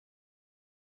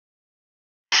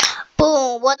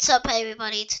Yo, what's up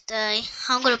everybody? Today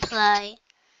I'm gonna play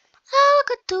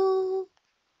Algodoo.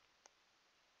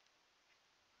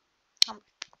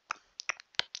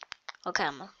 Okay.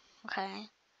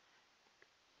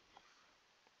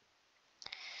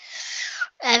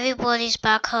 Everybody's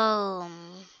back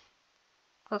home.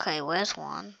 Okay, where's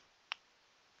one?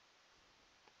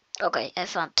 Okay, I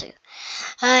found two.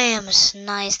 It's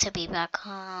nice to be back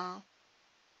home.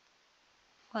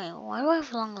 Wait, why do I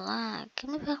have long lag? Give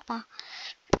me back my...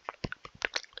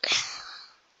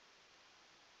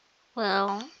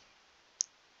 Well,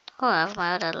 I have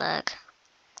my other leg.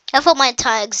 I thought my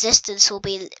entire existence will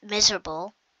be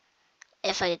miserable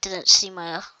if I didn't see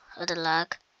my other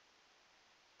leg.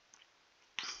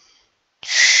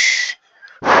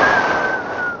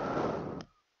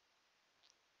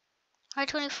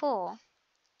 I-24.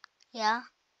 Yeah.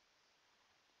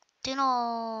 Do you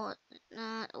know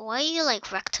why you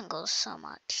like rectangles so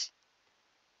much?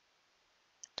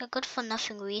 They're good for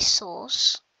nothing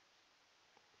resource.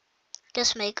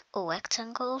 Just make a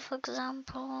rectangle, for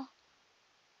example.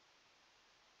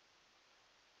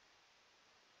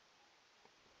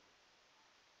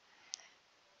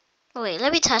 Wait,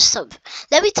 let me test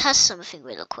something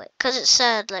real quick. Cause it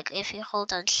said like if you hold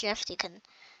down shift, you can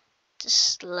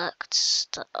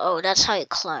select. Oh, that's how you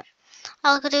clone.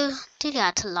 Algodoo, did you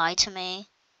have to lie to me?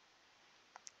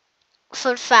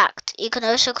 Fun fact: you can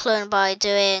also clone by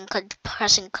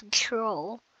pressing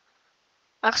Control.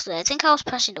 Actually, I think I was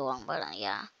pressing the wrong button.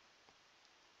 Yeah,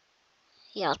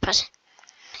 I was pressing.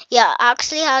 Yeah,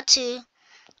 actually, it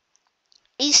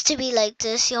used to be like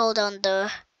this. You hold on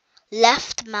the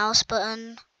left mouse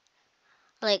button,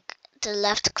 like the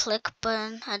left click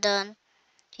button, and then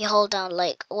you hold down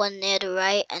like one near the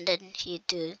right, and then you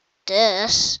do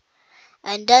this,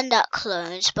 and then that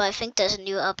clones. But I think there's a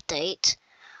new update.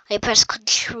 I press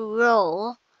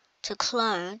Control to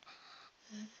clone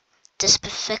the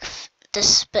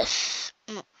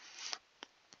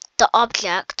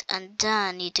object, and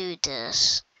then you do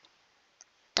this.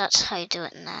 That's how you do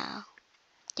it now.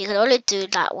 You can only do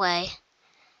it that way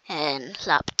in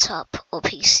laptop or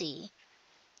PC.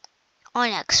 On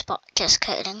Xbox, just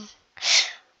kidding.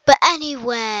 But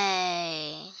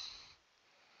anyway,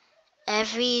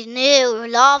 every new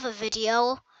lava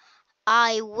video,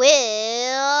 I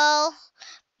will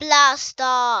blast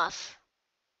off.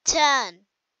 10,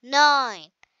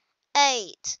 9,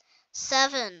 8,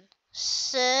 7,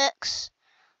 6,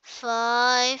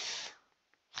 5,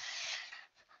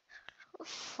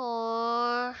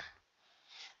 4,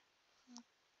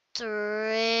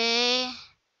 3,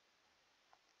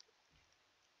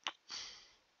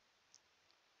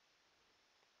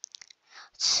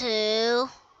 2,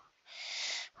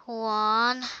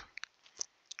 1,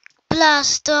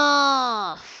 blast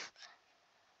off!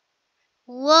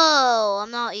 Whoa,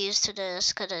 I'm not used to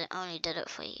this because I only did it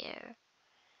for a year.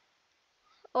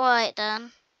 Alright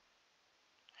then.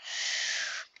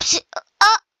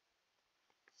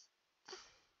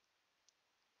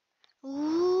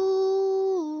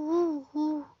 Ooh.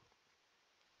 Ooh.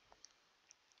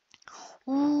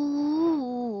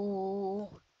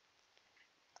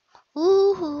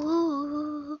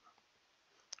 Ooh.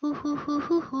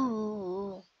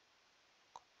 Ooh.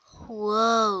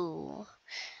 Whoa.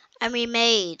 I'm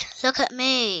remade. Look at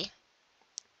me.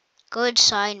 Go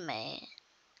inside me.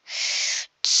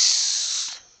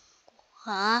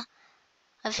 Huh?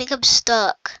 I think I'm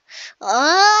stuck.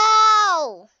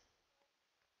 Oh!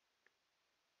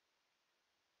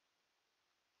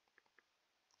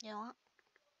 You know what?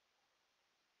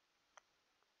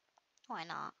 Why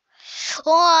not?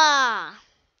 Oh!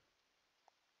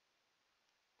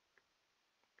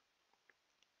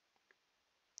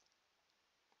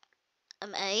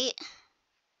 I'm 8.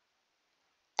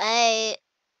 8.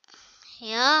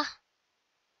 Yeah?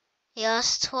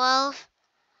 Yes, 12.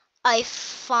 I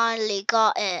finally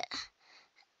got it.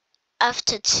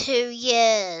 After 2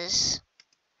 years.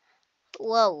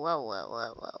 Whoa.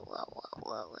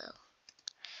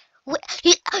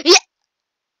 Yeah.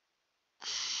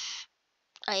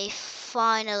 I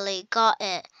finally got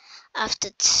it. After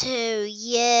 2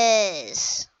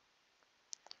 years.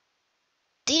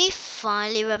 Did you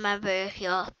finally remember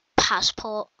your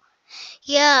passport?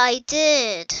 Yeah, I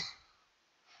did.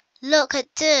 Look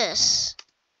at this.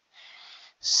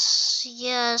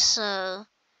 Yeah.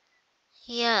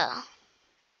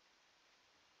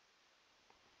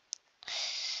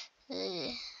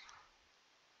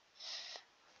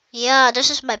 Yeah, this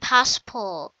is my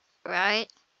passport, right?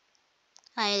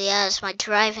 Yeah, it's my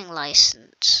driving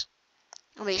license.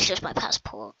 I mean, it's just my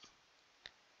passport.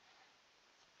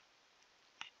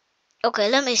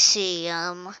 Okay, let me see.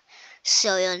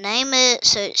 So your name is,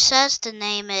 so it says the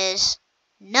name is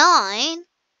 9.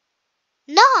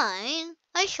 9?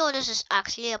 Are you sure this is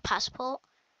actually a passport?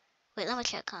 Wait, let me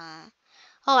check. Oh,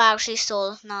 I actually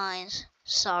stole 9s.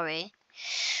 Sorry.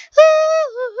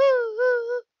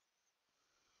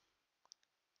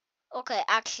 Okay,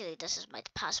 actually, this is my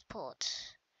passport.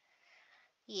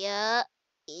 Yeah.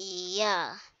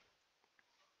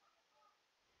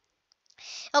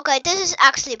 Okay, this is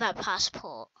actually my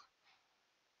passport.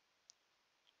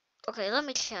 Okay, let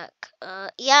me check.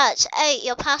 Yeah, it's 8,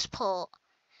 your passport.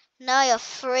 Now you're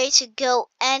free to go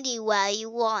anywhere you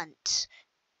want.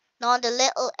 Not the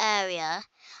little area.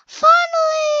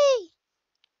 Finally!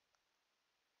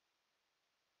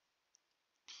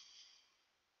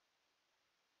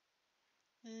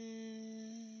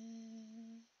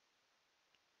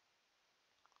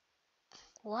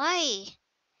 Why?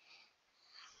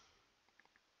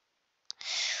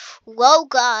 Whoa,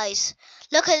 guys.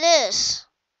 Look at this.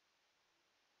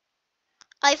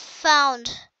 I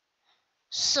found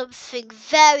something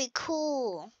very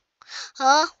cool.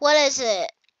 Huh? What is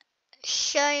it?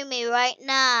 Show me right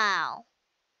now.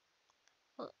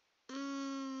 I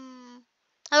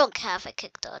don't care if I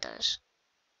kick the others.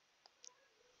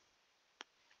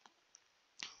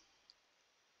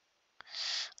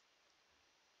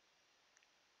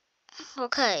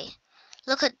 Okay,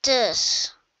 look at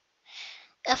this.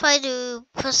 If I do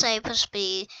push A, push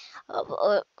B,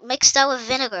 or mix that with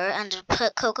vinegar and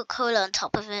put Coca-Cola on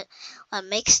top of it, and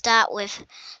mix that with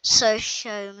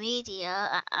social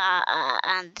media,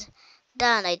 and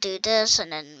then I do this,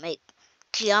 and then make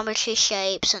geometry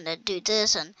shapes, and then do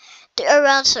this, and do a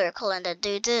round circle, and then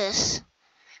do this.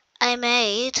 I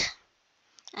made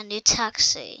a new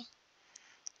taxi.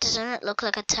 Doesn't it look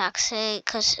like a taxi?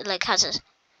 Cause it like has a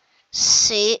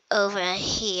seat over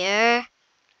here.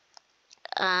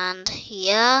 And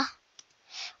yeah.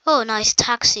 Oh, nice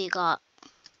taxi you got.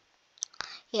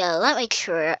 Yeah, let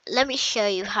me show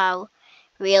you how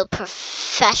real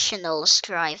professionals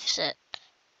drives it.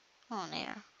 Oh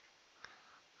dear.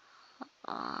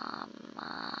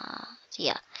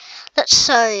 Yeah. Let's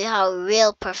show you how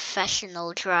real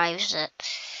professional drives it.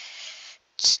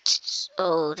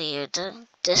 Oh dear,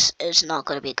 this is not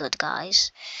gonna be good,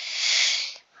 guys.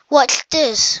 Watch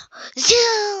this.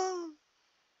 Zoom.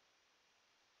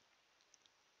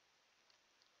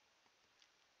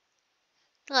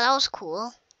 Oh, that was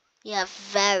cool. Yeah,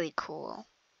 very cool.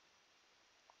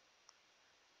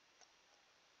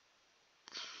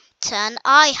 10.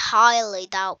 I highly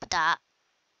doubt that.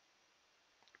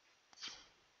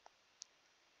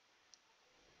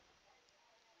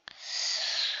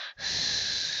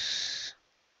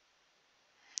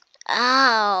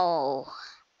 Ow.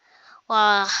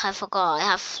 Well, I forgot I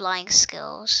have flying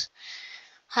skills.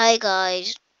 Hi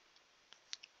guys.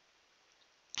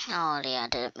 Oh yeah, I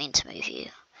didn't mean to move you.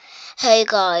 Hey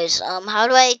guys, how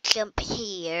do I jump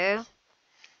here?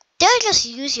 Did I just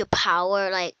use your power,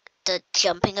 like the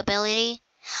jumping ability?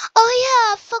 Oh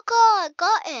yeah, I forgot, I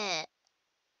got it.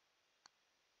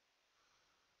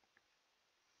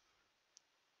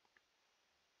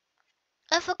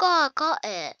 I forgot I got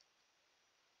it.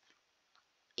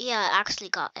 Yeah, I actually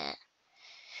got it.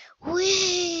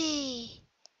 Whee!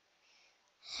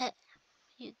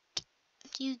 You,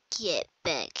 you get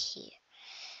back here.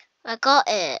 I got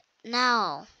it.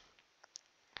 Now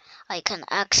I can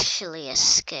actually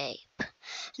escape.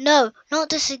 No, not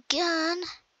this again.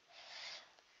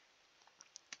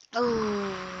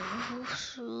 Ooh.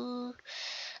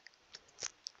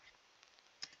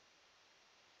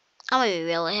 I'm gonna be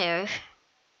real here.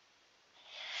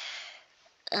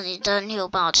 And you don't know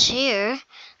about here.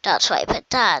 That's why I put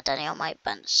that. Then you might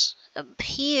bounce up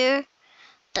here.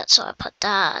 That's why I put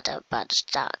that. Then bounce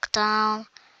that down.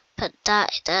 Put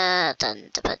that there.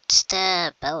 Then put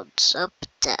there. Bounce up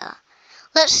there.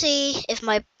 Let's see if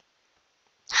my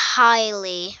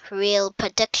highly real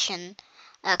prediction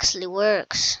actually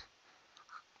works.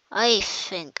 I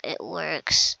think it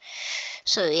works.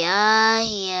 So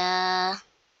yeah.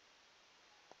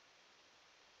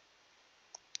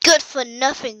 Good for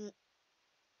nothing.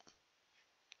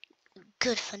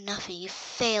 Good for nothing. You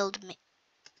failed me.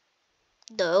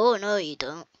 No, you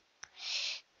don't.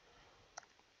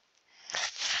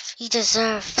 You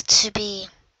deserve to be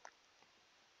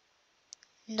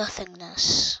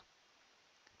nothingness.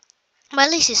 But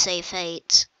at least you say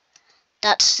fate.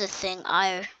 That's the thing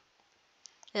I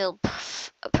will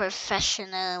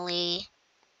professionally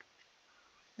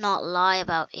not lie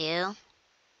about you.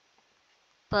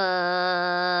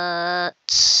 But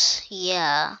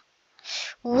yeah.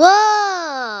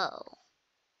 Whoa!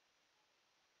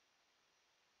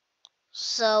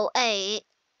 So 8.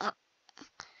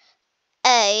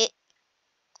 8.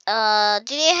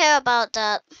 Did you hear about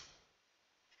that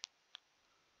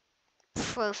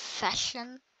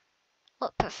profession?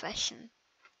 What profession?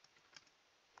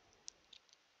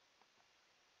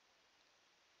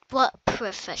 What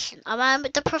profession? Am I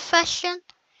the profession?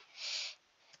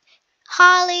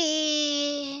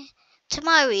 Holly, to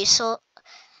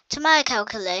my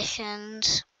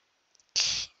calculations.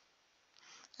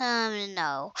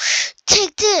 No.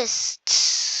 Take this.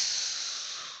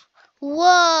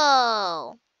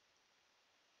 Whoa.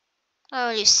 I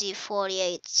already see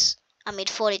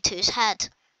 42's head.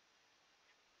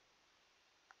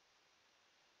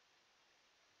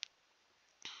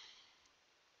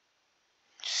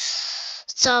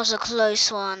 That was a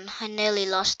close one. I nearly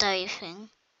lost everything.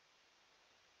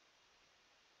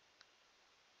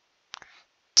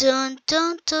 Dun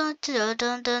dun dun dun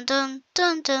dun dun dun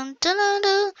dun dun dun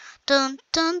dun dun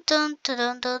dun dun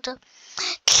dun dun.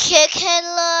 Chicken.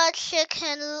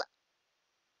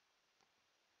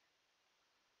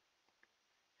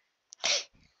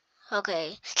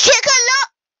 Okay. Chicken.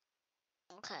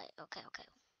 Okay.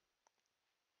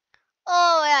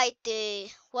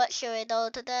 Alrighty. What should we do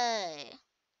today?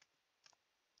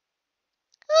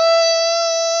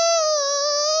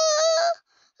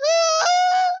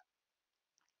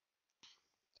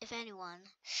 If anyone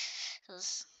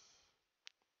says,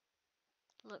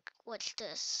 look, what's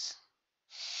this?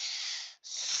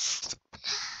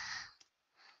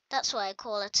 That's why I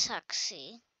call it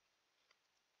taxi.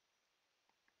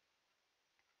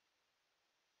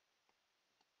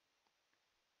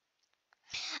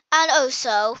 And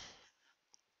also,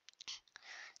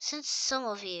 since some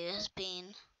of you has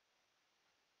been,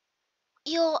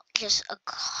 you're just a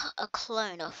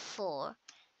clone of 4.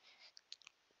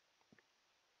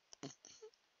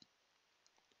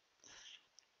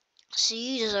 So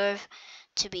you deserve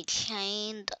to be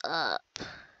chained up.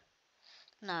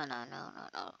 No.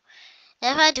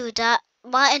 If I do that,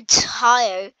 my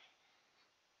entire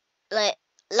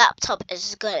laptop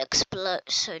is gonna explode.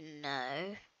 So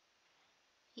no.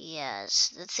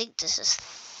 Yes, I think this is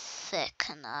thick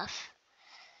enough.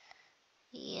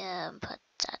 Yeah, put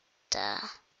that there.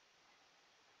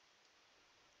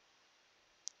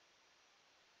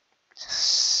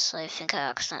 So I think I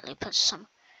accidentally put some.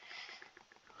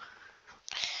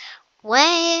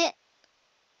 Wait.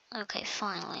 Okay,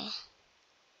 finally.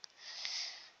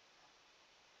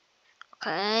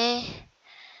 Okay.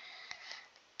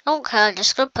 Okay, I'm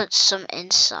just gonna put some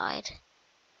inside.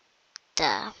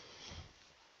 There.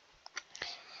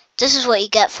 This is what you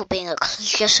get for being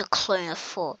just a clone of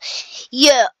 4.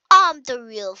 Yeah, I'm the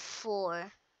real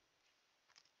 4.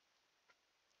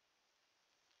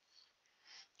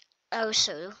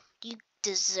 Also, you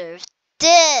deserve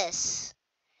this.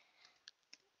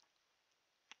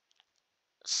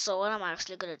 So what I'm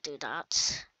actually gonna do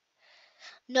that.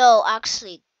 No,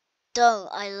 actually, don't.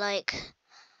 I like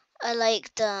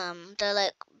them. They're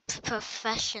like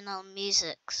professional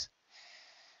musics.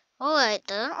 Alright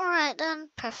then,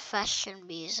 profession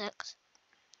music.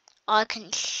 I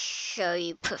can show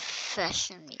you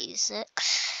profession music.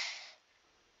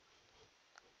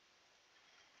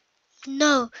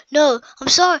 No, I'm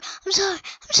sorry.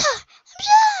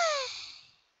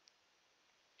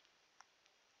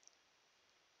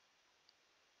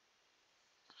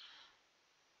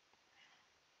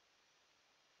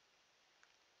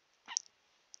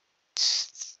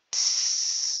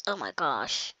 Oh my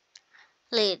gosh.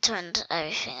 Lee turned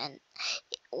everything in.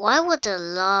 Why would the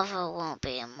lava won't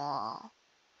be more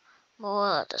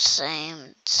at the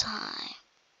same time?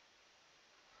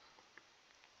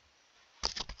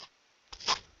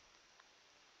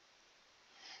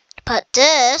 But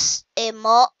this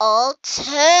immortal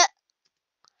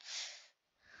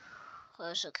I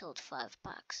also killed 5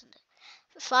 packs.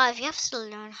 5, you have to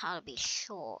learn how to be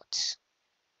short.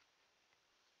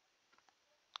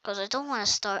 Because I don't want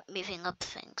to start moving up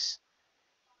things.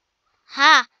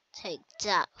 Ha! Take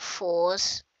that,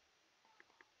 4s.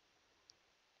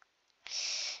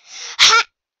 Ha!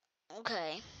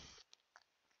 Okay.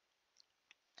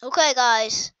 Okay,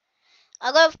 guys.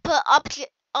 I'm gonna put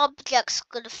objects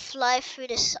gonna fly through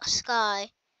the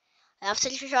sky. I have to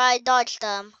try and dodge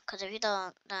them. Because if you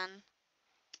don't, then...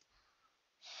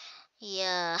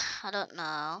 yeah, I don't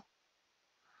know.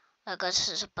 I guess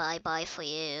it's a bye-bye for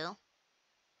you.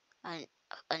 And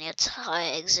your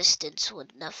entire existence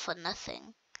would for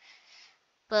nothing.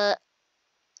 But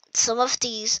some of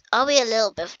these, I'll be a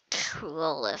little bit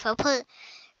troll if I put it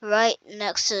right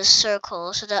next to the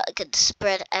circle so that it can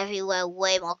spread everywhere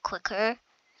way more quicker.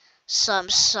 So I'm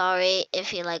sorry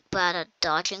if you're like bad at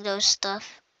dodging those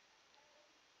stuff.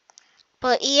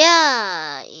 But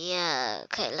yeah,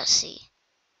 okay, let's see.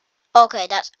 Okay,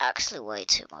 that's actually way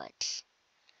too much.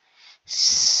 I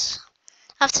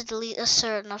have to delete a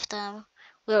certain of them.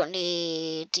 We don't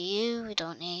need you. We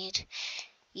don't need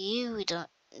you. We don't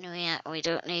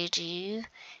need you.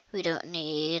 We don't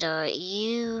need you.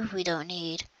 We don't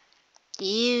need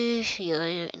you. You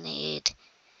don't need.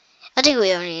 I think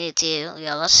we only need you.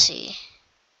 Yeah, let's see.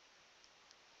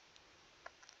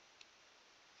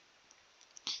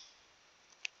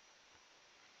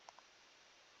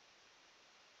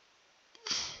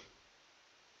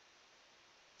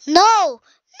 No!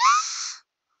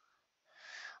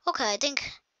 Okay, I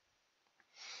think.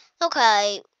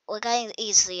 Okay, we're getting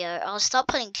easier. I'll stop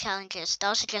putting challenges. That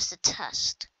was just a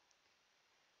test.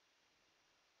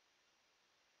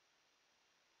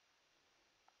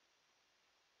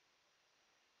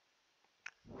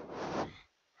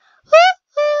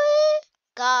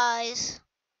 Guys,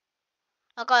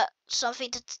 I got something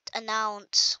to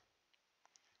announce.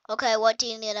 Okay, what do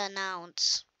you need to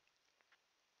announce?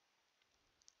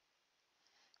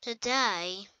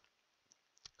 Today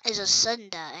is a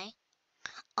Sunday.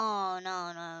 Oh,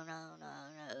 no.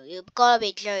 You've gotta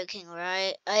be joking,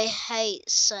 right? I hate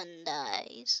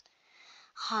Sundays.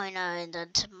 I know, and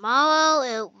then tomorrow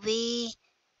it'll be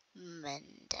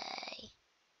Monday.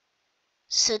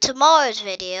 So tomorrow's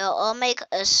video, I'll make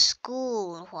a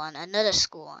school one, another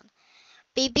school one.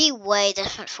 Be way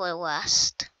different for the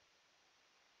rest.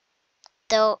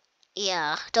 They'll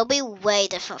be way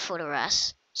different for the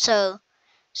rest. So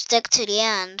stick to the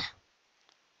end.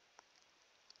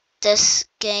 This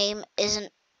game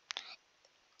isn't,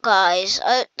 guys.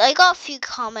 I got a few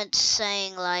comments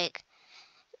saying like,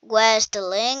 where's the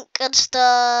link and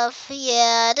stuff.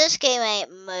 Yeah, this game ain't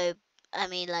I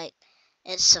mean, like,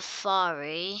 it's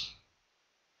Safari.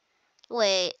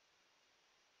 Wait,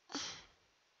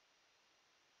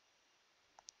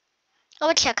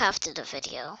 I'll check after the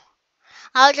video.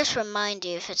 I'll just remind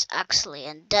you if it's actually,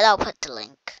 and then I'll put the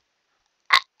link.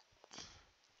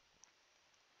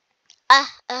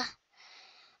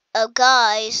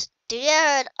 Guys, did you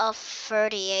heard of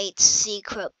 38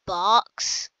 secret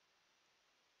box?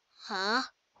 Huh?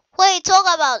 Wait, talk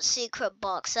about secret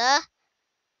box, huh?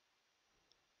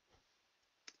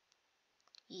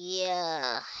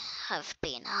 Yeah, I've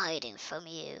been hiding from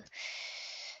you.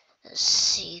 A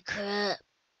secret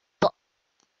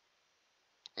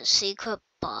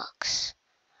box,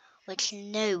 which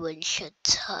no one should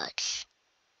touch.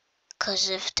 'Cause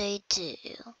if they do,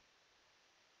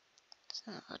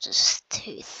 it's just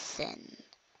too thin.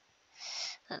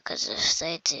 Because if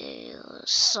they do,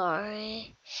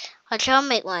 sorry. I'll try and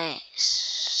make secret.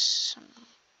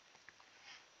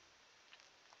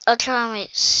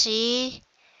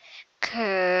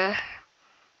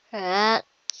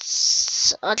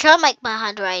 I'll try and make my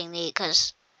handwriting neat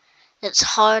because it's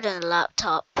hard on a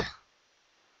laptop.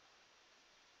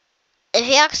 If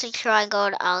you actually try and go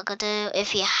to Algodoo,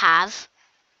 if you have,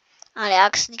 and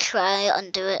actually try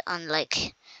and do it on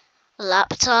like a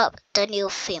laptop, then you'll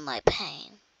feel my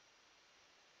pain.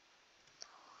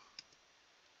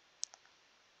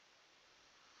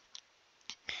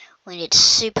 We need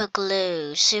super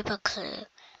glue.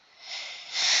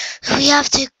 We have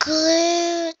to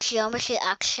glue geometry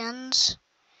actions.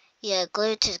 Yeah,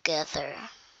 glue together.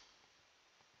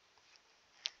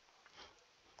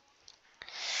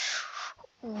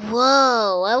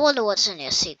 Whoa, I wonder what's in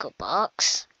your secret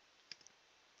box.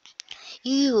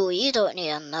 You don't need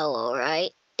to know,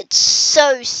 alright? It's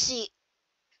so secret.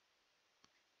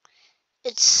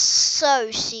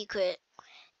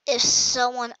 If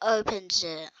someone opens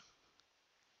it,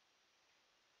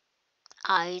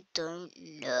 I don't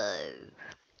know.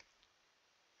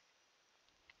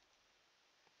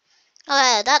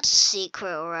 Oh yeah, that's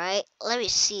secret, alright? Let me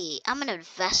see. I'm an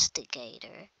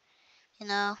investigator, you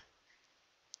know?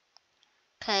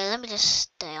 Okay, let me just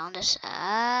stay on this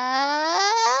X.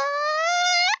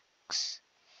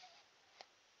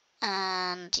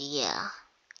 And yeah.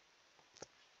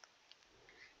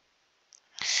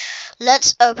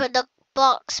 Let's open the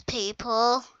box,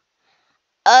 people.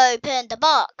 Open the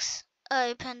box.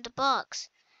 Open the box.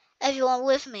 Everyone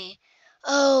with me.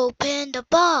 Open the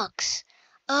box.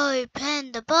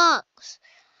 Open the box.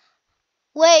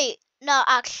 Wait, no,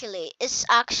 actually, it's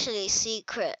actually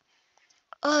secret.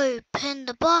 Open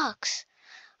the box.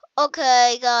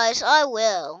 Okay, guys, I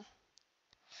will.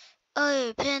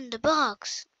 Open the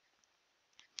box.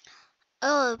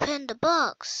 Open the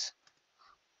box.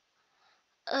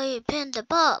 Open the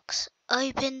box.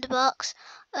 Open the box.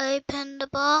 Open the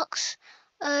box.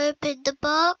 Open the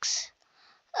box.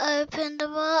 Open the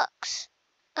box.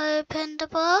 Open the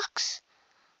box.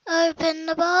 Open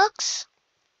the box.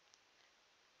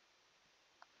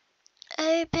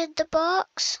 Open the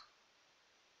box.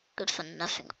 Good for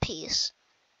nothing piece.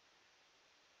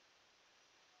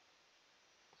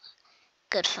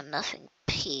 Good for nothing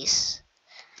piece.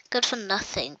 Good for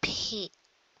nothing piece.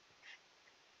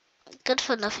 Good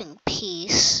for nothing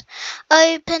piece.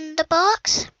 Open the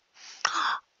box.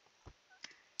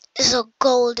 It's a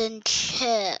golden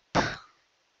chip.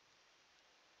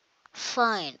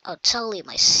 Fine, I'll tell you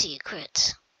my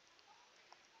secret.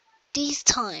 These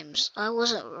times, I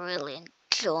wasn't really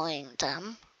enjoying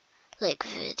them. Like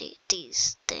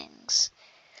these things.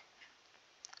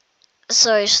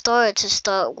 So I started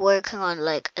to working on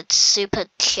like a super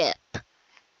chip.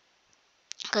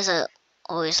 Because I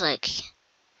always like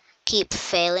keep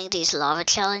failing these lava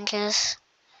challenges.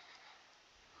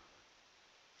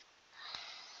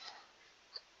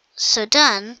 So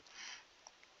then,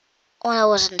 when I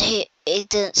wasn't here, it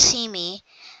didn't see me.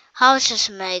 I was just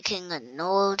making an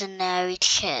ordinary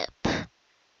chip.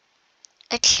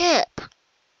 A chip.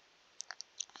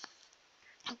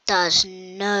 There's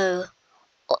no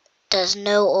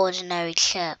ordinary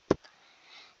chip.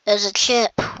 There's a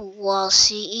chip whilst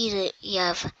you eat it, you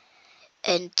have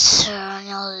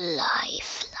eternal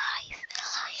life.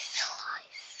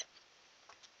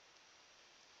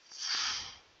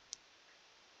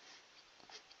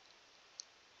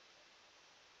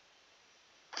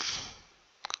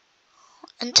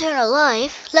 Eternal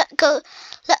life?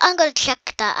 I'm gonna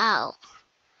check that out.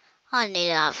 I need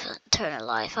to have eternal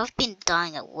life. I've been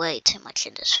dying way too much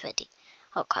in this video.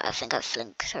 Okay, I think I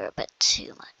flinked her a bit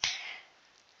too much.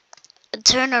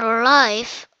 Eternal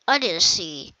life? I need to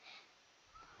see.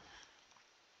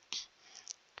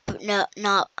 No,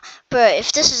 bro,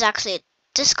 if this is actually,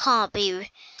 this can't be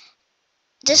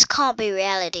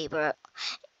reality, bro.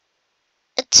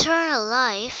 Eternal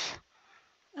life?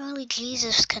 Only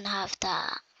Jesus can have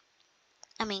that.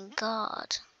 I mean,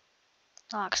 God.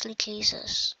 No, actually,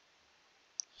 Jesus.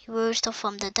 He rose up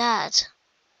from the dead.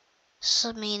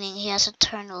 So meaning he has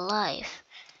eternal life.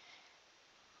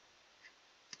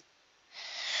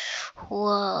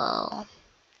 Whoa.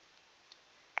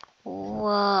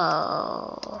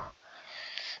 Whoa.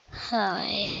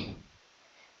 Hey.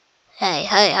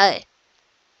 Hey.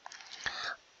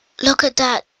 Look at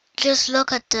that. Just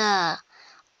look at that.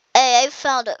 Hey, I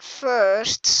found it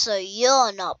first, so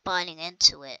you're not biting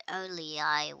into it. Only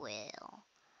I will.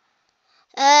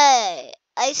 Hey,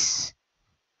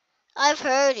 I've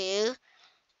heard you.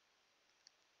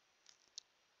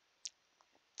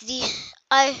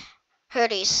 I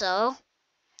heard you so.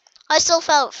 I still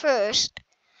found it first.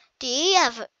 Do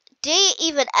you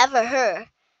even ever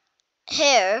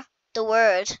hear the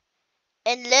word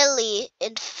in Lily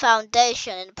in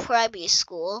foundation in primary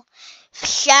school?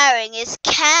 Sharing is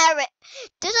caring.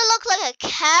 Does it look like a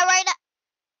cat right now?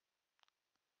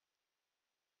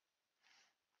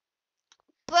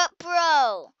 But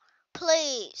bro,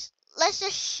 please, let's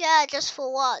just share just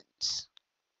for once.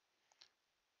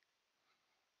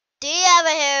 Do you ever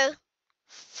hear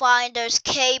Finders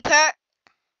Keeper?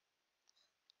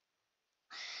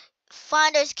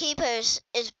 Finders Keepers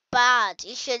is bad.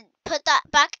 You should put that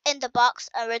back in the box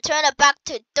and return it back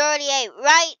to 38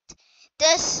 right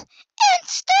this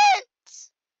instant.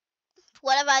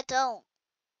 What if I don't?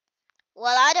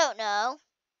 Well, I don't know.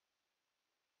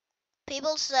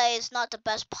 People say it's not the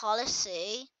best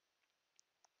policy.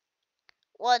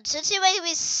 Well, since you made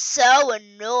me so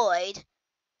annoyed,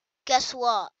 guess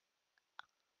what?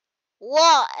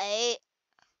 What?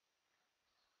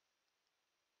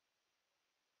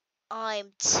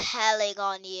 I'm telling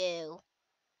on you.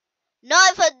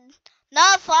 Not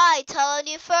if I tell on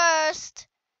you first.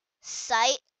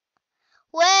 Sight.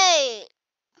 Wait.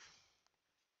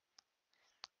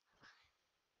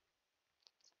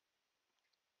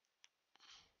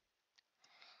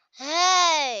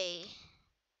 Hey.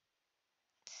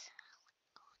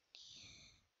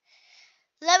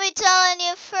 Let me tell on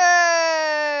you first.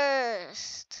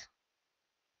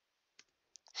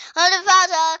 On the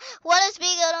fact what is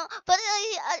being on, but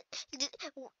I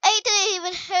didn't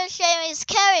even hear Shaming is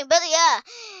caring, but yeah.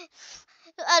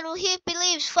 And he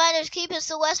believes finders keepers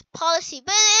the West policy,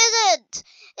 but it isn't.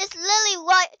 It's literally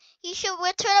right. You should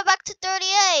return it back to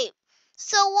 38.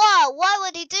 So what? Why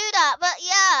would he do that? But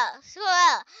yeah.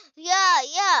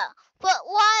 But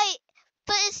why?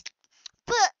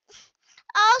 But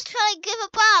I was trying to give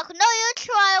it back. No, you're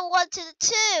trying one to the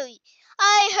two.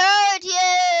 I heard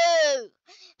you.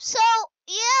 So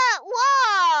yeah,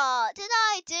 what did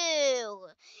I do?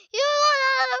 You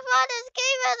want to find his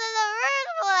keepers in the first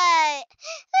place.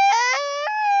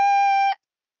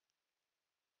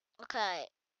 Okay,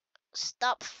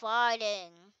 stop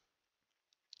fighting.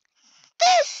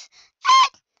 This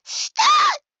it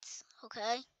starts.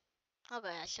 okay?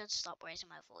 Okay, I should stop raising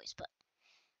my voice, but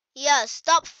yeah,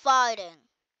 stop fighting.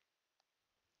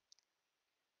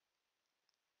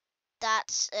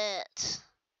 That's it.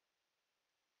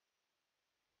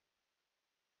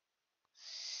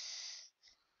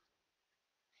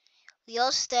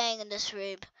 You're staying in this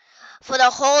room for the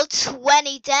whole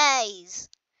 20 days.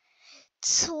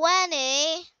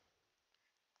 20?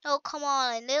 Oh, come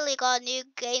on. I nearly got a new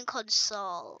game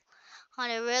console.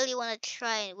 And I really want to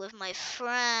try it with my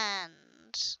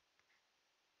friends.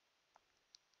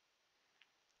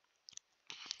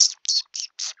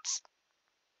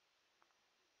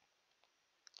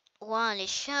 One, the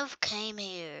chef came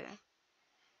here.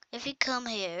 If he come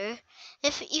here,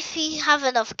 if he have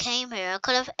enough came here, I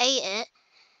could have ate it.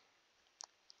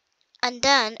 And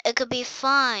then it could be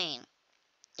fine.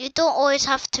 You don't always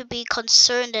have to be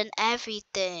concerned in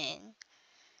everything.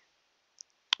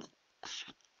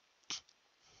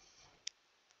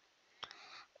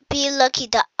 Be lucky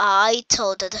that I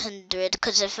told it 100,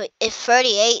 because if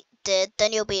 38 did,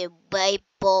 then you'll be way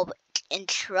Bob in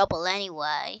trouble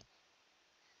anyway.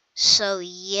 So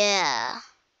yeah.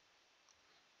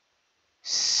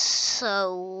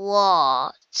 So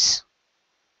what?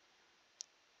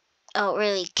 I don't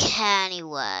really care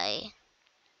anyway.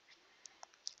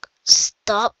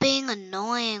 Stop being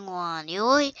annoying one.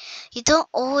 You don't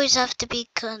always have to be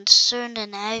concerned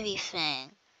in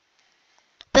everything.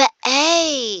 But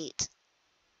 8.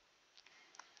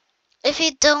 If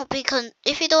you don't want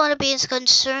to be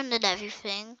concerned in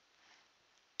everything,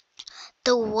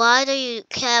 then why do you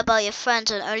care about your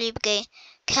friends and only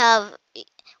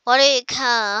why do you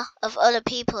care of other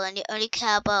people and you only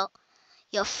care about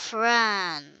your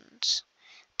friends?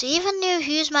 Do you even know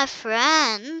who's my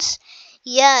friends?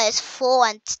 Yeah, it's 4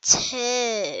 and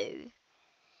 2.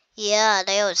 Yeah,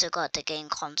 they also got the game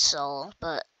console,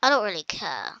 but I don't really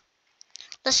care.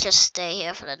 Let's just stay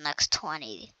here for the next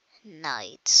 20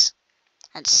 nights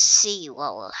and see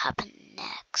what will happen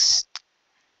next.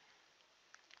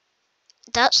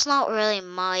 That's not really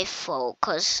my fault,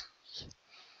 cause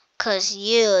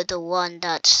you're the one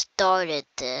that started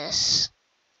this.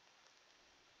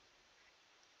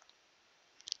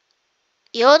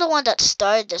 You're the one that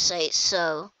started this,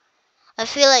 so I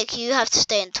feel like you have to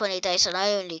stay in 20 days and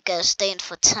I only get to stay in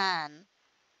for 10.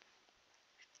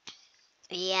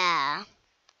 Yeah.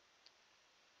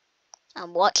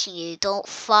 I'm watching you, don't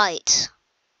fight.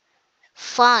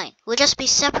 Fine, we'll just be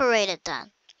separated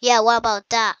then. Yeah, what about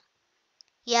that?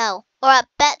 Yo, alright,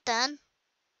 bet then.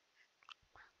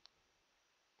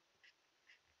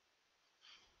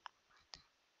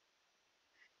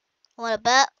 Wanna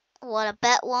bet? Wanna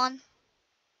bet one?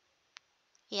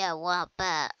 Yeah, wanna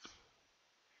bet.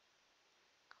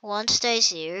 One stays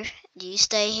here, you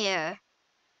stay here.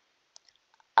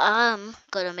 I'm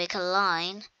gonna make a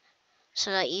line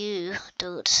so that you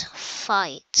don't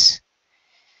fight.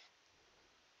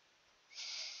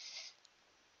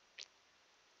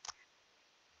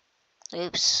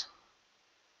 Oops.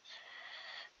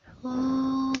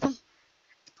 Ooh. Oh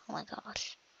my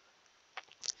gosh.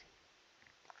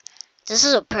 This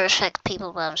is a perfect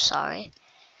people, but I'm sorry.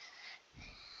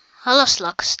 I lost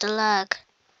Lux the lag.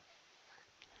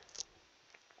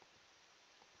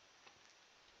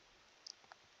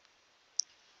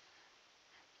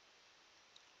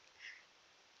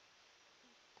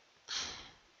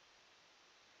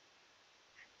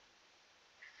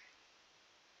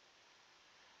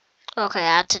 Okay,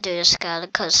 I had to do this again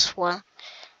because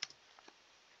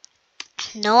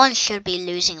no one should be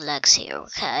losing legs here,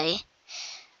 okay?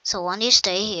 So one, you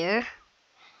stay here.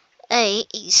 8,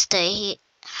 you stay here.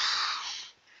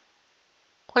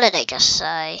 What did I just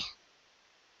say?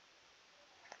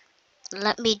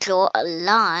 Let me draw a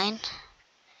line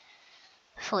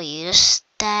for you to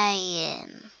stay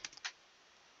in.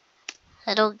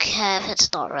 I don't care if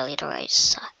it's not really the right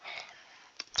side.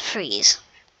 Freeze.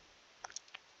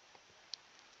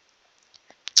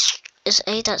 Is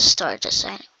 8 that started the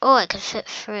same? Oh, I can fit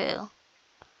through.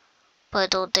 But I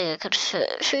don't think I could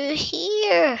fit through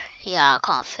here. Yeah, I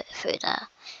can't fit through that.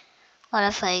 What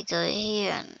if I go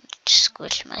here and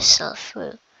squish myself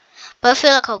through? But I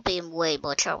feel like I'll be in way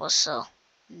more trouble, so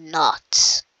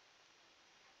not.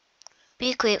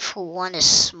 Be grateful one is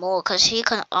small, because he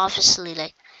can obviously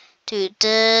like do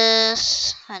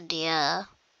this and yeah.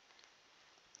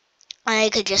 And I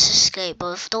could just escape,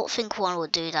 but I don't think one will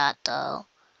do that though.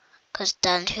 Because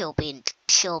then she'll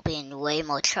be in way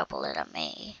more trouble than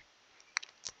me.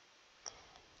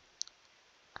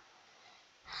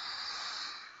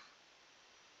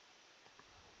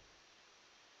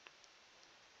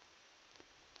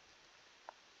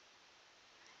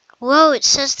 Whoa, it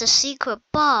says the secret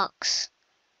box.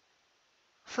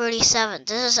 37.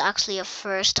 This is actually the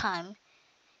first time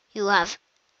you have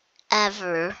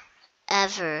ever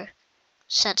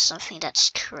said something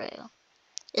that's true.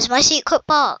 It's my secret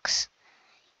box.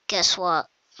 Guess what?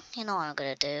 You know what I'm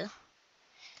gonna do.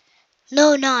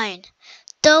 No, 9.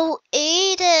 Don't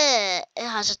eat it. It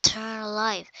has eternal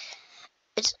life.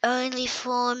 It's only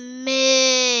for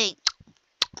me.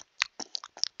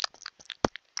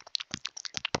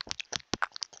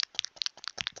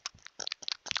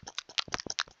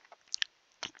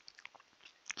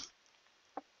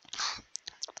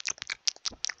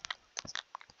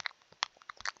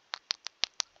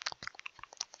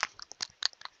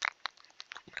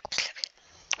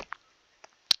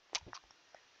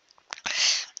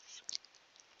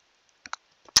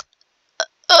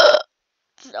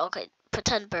 Okay,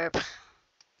 pretend burp.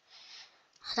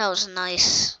 That was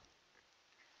nice.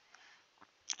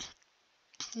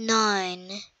 9.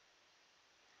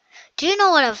 Do you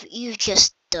know what you've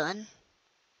just done?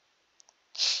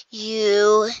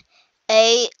 You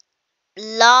ate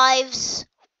lives.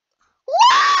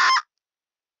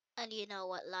 And you know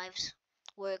what lives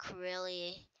work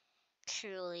really,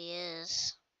 truly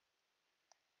is.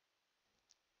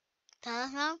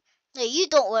 No, you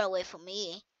don't run away from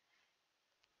me.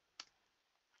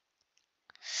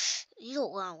 You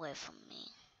don't run away from me.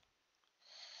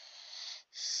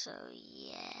 So,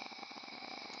 yeah.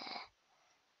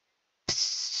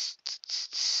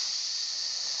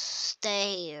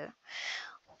 Stay here.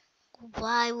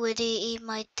 Why would he eat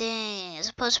my thing? It's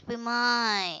supposed to be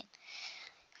mine.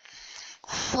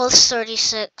 Well,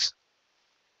 36.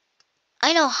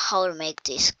 I know how to make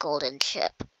this golden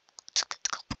chip.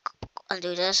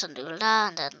 Undo this, undo that,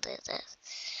 and then do this.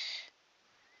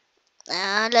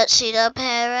 And let's see the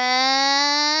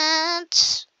parents.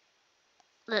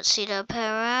 Let's see the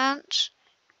parents.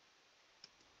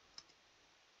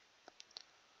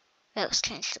 Let's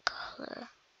change the color.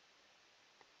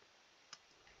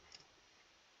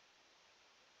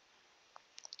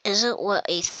 Is it what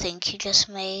I think you just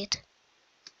made?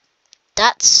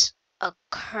 That's a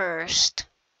cursed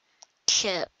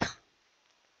chip.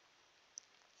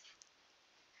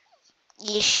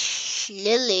 You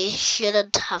Lily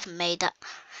shouldn't have made that.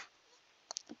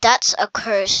 That's a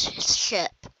cursed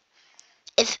chip.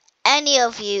 If any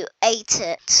of you ate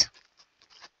it,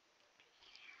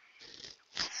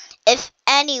 if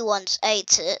anyone's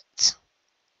ate it,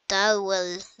 that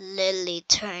will literally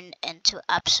turn into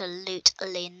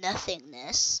absolutely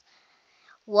nothingness.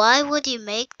 Why would you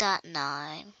make that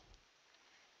 9?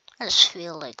 I just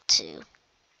feel like 2.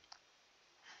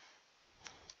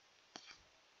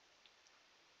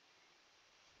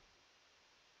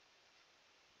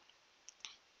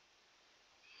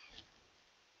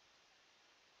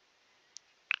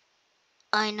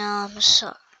 I know, I'm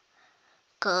sorry,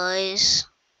 guys.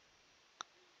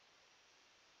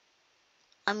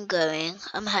 I'm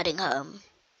heading home.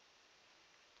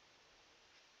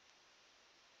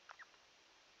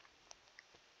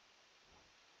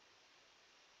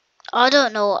 I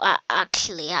don't know what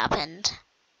actually happened,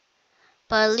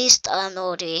 but at least I'm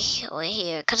already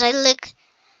here. Cause at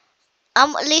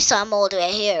least I'm all the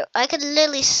way here. I can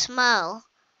literally smell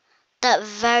that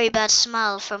very bad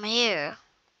smell from here.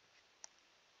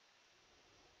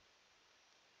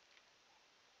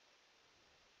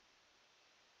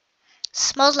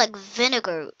 Smells like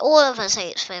vinegar. All of us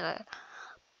hate vinegar,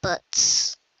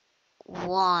 but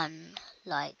one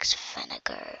likes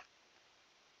vinegar.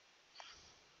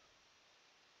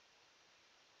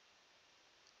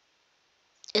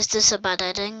 Is this a bad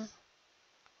ending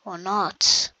or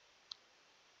not?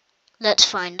 Let's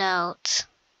find out.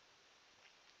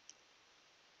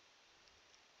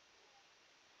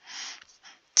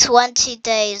 20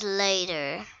 days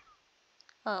later.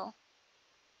 Oh.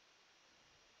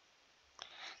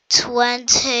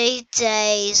 20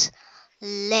 days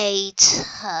later.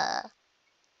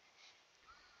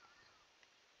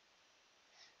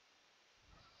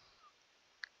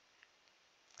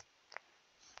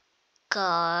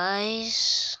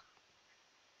 Guys.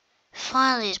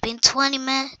 Finally, it's been 20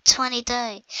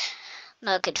 days.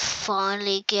 Now I could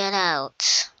finally get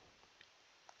out.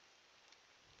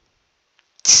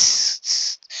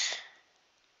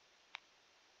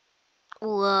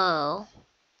 Whoa.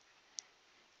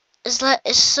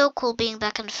 It's so cool being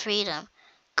back in freedom.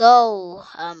 Go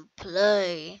and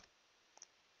play.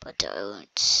 But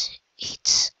don't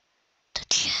eat the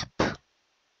chip.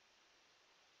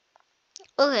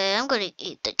 Okay, I'm gonna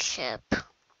eat the chip.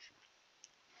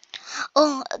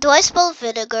 Oh, do I spell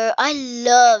vinegar? I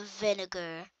love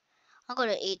vinegar. I'm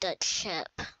gonna eat that chip.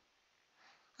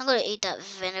 I'm gonna eat that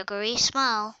vinegary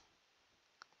smell.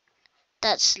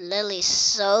 That's literally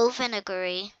so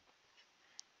vinegary.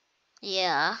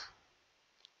 Yeah.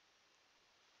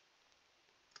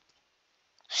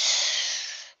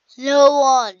 No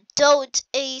one, don't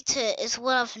eat it. It's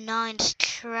one of 9's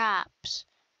traps.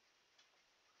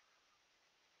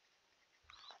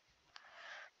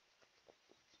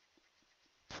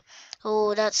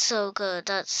 Oh, that's so good.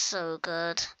 That's so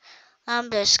good. I'm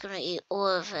just gonna eat all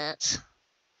of it.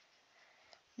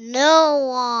 No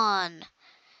one,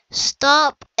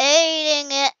 stop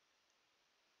eating it.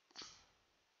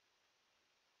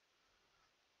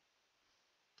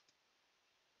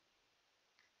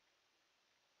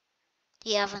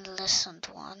 You haven't listened,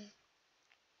 one.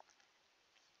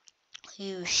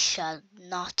 You shall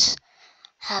not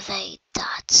have ate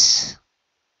that.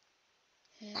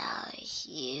 Now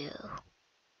you.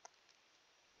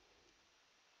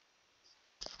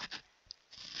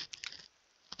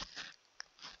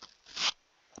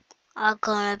 Are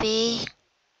gonna be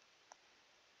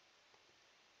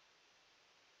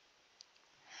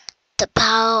the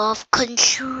power of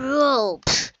control.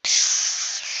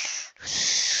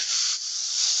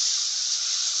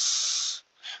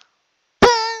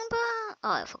 Bang, bang. Oh,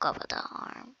 I forgot about that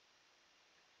arm.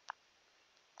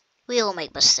 We all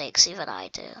make mistakes, even I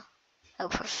do. A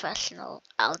professional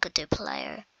Algodoo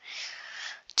player.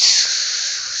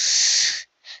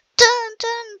 Dun,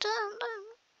 dun, dun, dun.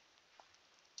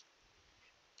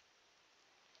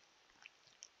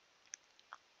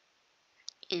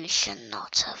 You should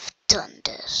not have done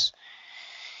this.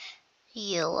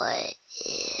 You are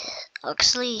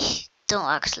actually don't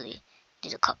actually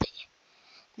need a copy.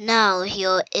 Now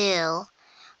you're ill,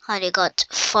 and you got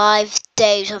 5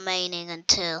 days remaining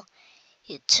until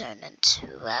you turn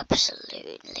into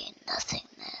absolutely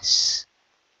nothingness.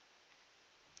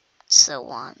 So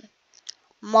on.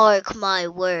 Mark my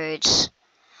words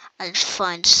and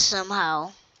find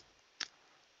somehow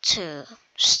to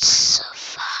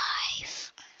survive.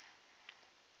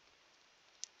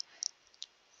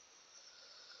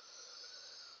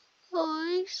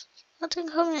 Boys, I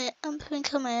think I'm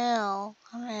ill.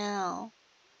 I'm ill.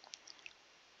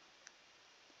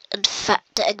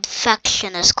 The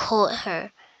infection has caught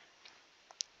her.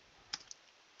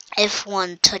 If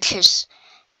one touches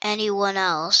anyone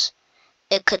else,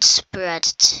 it could spread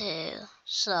too.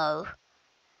 So,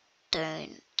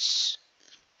 don't.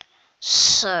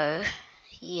 So,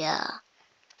 yeah.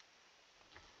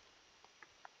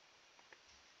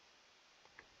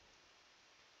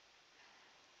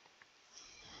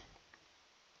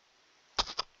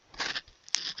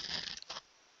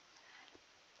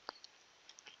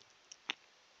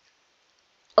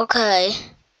 Okay.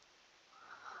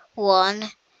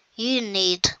 One, you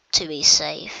need to be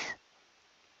safe.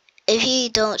 If you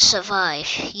don't survive,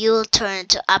 you'll turn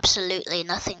to absolutely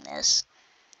nothingness.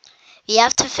 You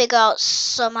have to figure out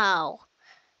somehow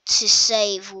to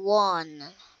save one.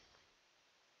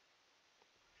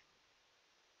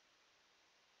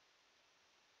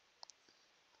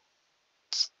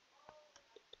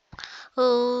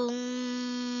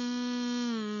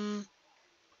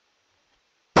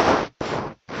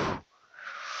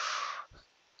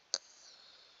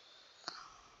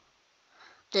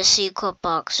 The secret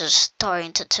box is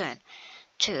starting to turn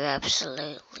to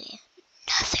absolutely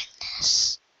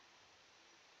nothingness.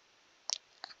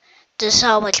 This is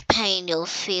how much pain you'll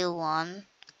feel, one.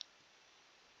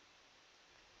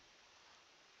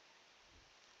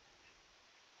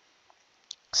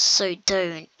 So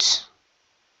don't.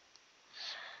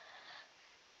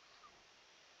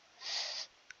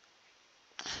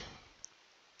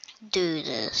 Do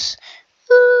this.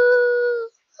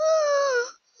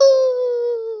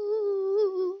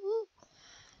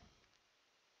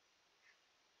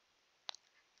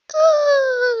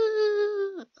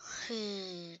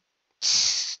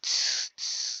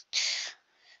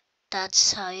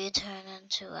 That's how you turn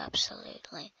into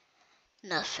absolutely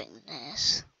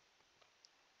nothingness.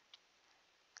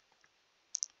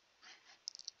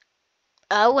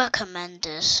 I recommend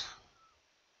this.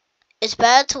 It's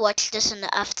better to watch this in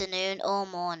the afternoon or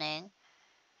morning.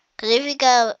 Cause if you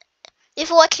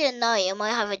watch it at night, you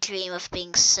might have a dream of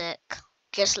being sick,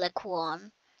 just like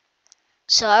one.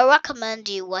 So I recommend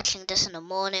you watching this in the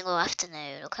morning or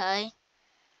afternoon, okay?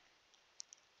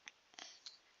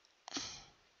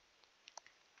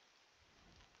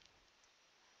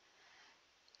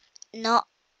 Not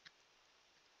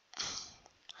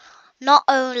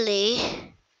only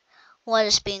one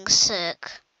is being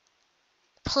sick,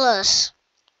 plus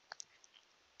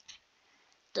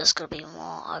there's gonna be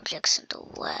more objects in the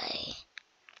way.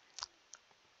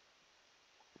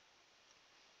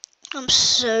 I'm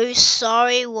so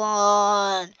sorry,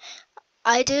 one.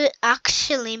 I didn't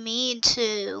actually mean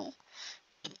to.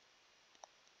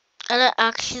 I don't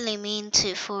actually mean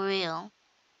to, for real.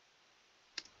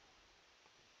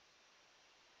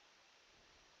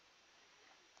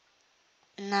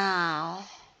 Now,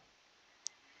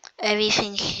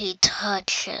 everything he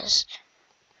touches,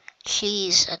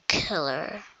 she's a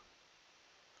killer.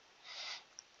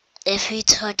 If he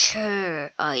touch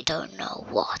her, I don't know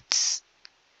what.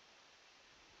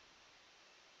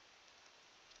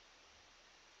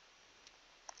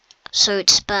 So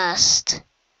it's best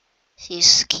you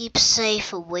keep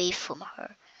safe away from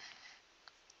her.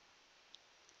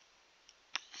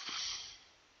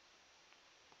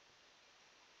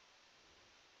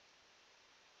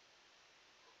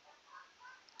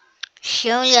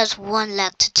 She only has one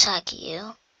leg to attack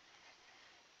you.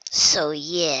 So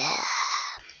yeah.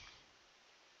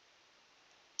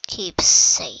 Keep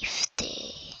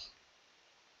safety.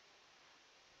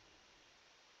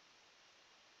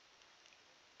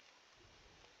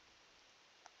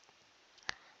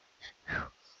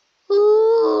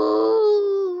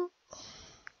 Ooh.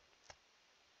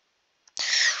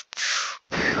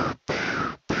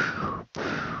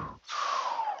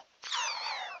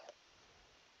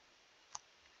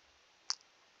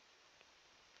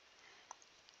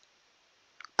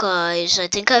 Guys, I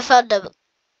think I found the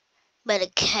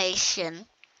medication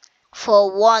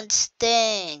for one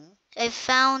thing. I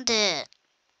found it.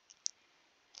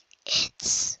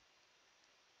 It's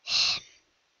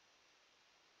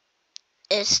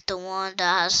the one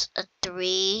that has a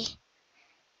 3,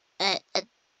 a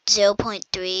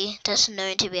 0.3 that's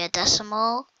known to be a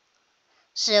decimal.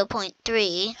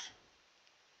 0.3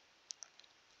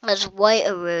 has white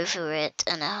all over it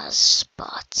and it has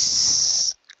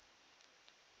spots.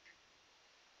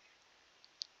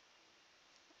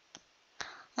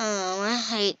 Oh, I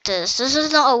hate this. This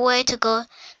is not a way to go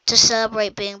to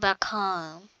celebrate being back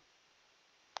home.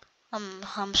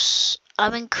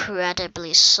 I'm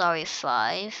incredibly sorry,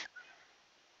 5.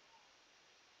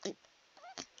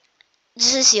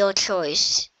 This is your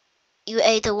choice. You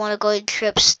either want to go on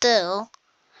trip still,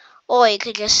 or you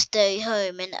could just stay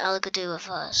home in Algodoo with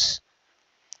us.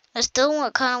 I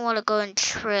still kind of want to go on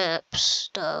trips,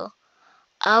 though.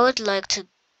 I would like to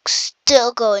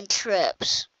still go on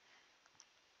trips.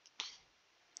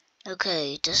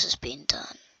 Okay, this has been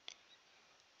done.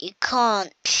 You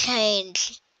can't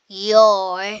change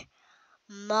your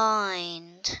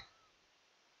mind.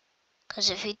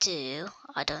 Because if you do,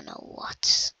 I don't know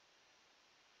what.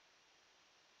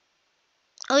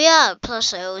 Oh yeah,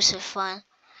 plus I also find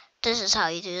this is how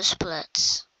you do the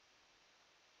splits.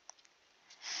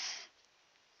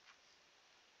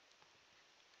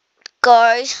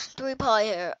 Guys, 3 Pi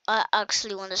here. I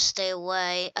actually want to stay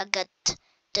away and get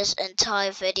this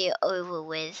entire video over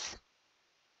with.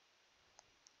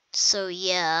 So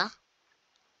yeah.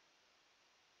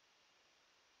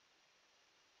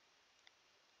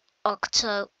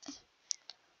 Octo.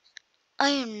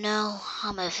 I know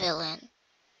I'm a villain.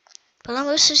 But I'm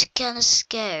also kinda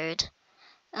scared.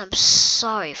 I'm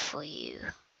sorry for you.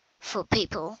 For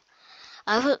people.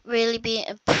 I would really be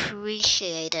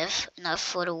appreciative enough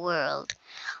for the world.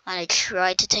 And I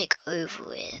tried to take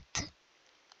over it.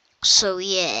 So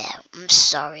yeah, I'm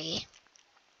sorry.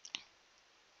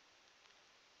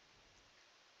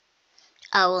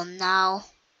 I will now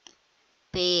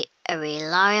be a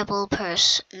reliable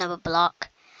person, number block,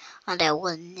 and I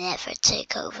will never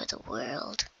take over the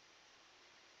world.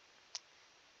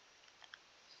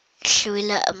 Should we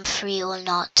let him free or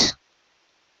not?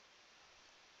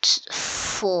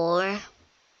 4.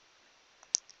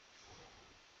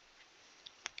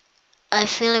 I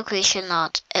feel like we should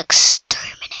not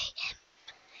exterminate him.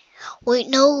 Wait,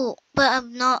 no, but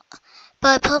I'm not.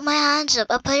 But I put my hands up.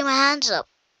 I'm putting my hands up.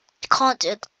 You can't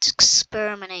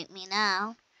exterminate me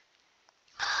now.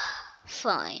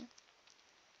 Fine.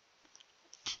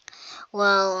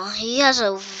 Well, he has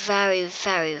a very,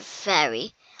 very,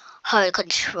 very hard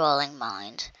controlling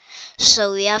mind.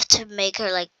 So we have to make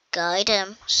her like guide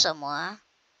him somewhere.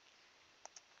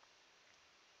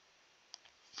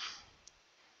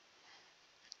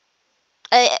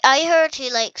 I heard he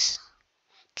likes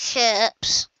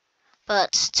chips,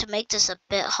 but to make this a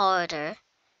bit harder,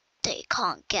 they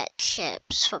can't get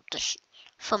chips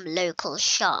from local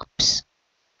shops.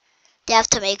 They have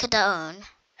to make it their own.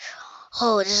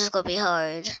 Oh, this is gonna be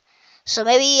hard. So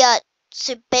maybe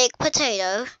to bake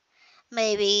potato,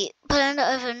 maybe put it in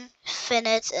the oven, thin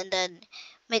it, and then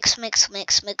mix.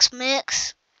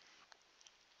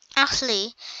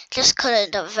 Actually, just cut it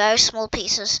into very small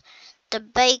pieces, then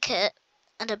bake it,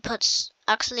 and then you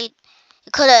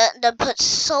cut it, then put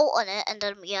salt on it, and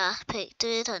then yeah, do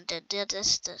it, and then do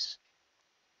this.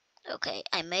 Okay,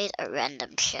 I made a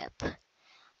random chip.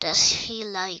 Does he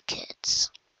like it?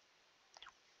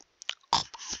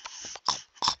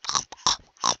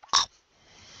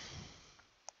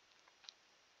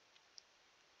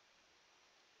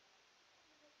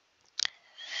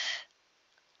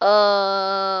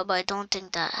 But I don't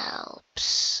think that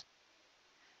helps.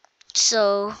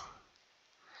 So,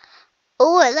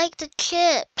 oh, I like the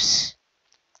chips.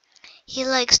 He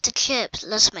likes the chips.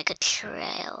 Let's make a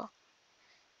trail.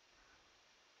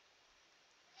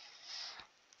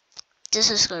 This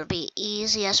is gonna be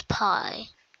easy as pie.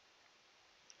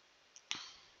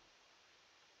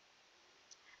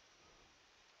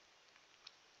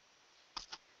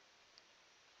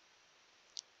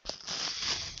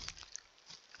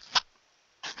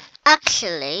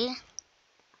 Actually,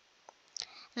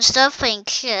 instead of putting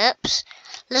chips,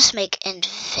 let's make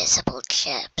invisible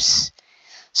chips.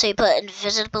 So you put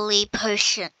invisibly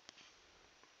potion.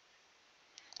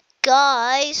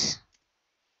 Guys,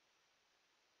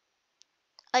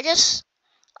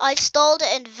 I stole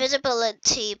the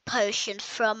invisibility potion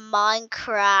from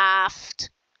Minecraft.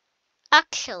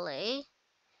 Actually,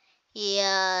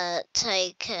 yeah,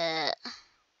 take it.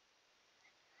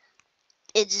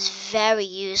 It's very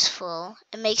useful.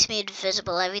 It makes me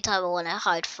invisible every time I want to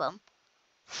hide from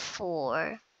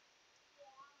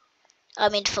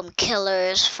from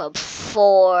killers, from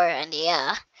and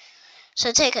yeah.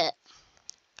 So take it.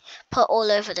 Put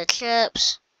all over the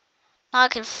chips. Now I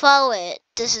can follow it.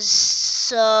 This is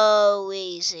so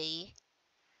easy.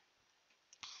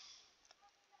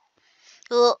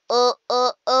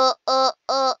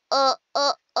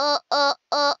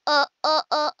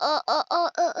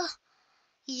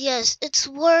 Yes, it's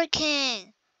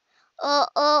working.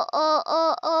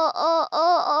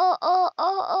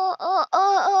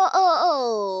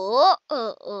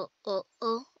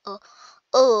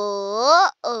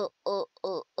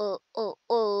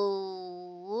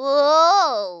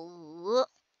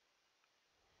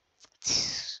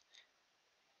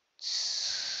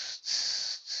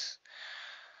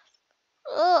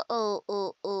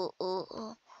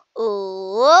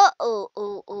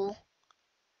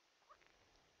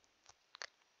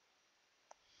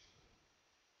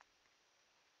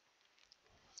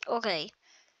 Okay,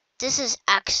 this is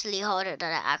actually harder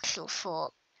than I actually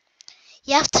thought.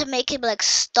 You have to make him like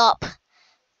stop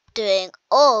doing,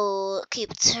 oh,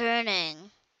 keep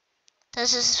turning.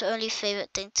 That's his only favorite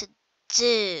thing to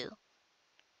do.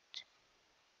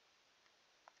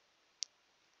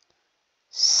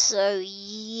 So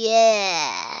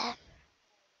yeah.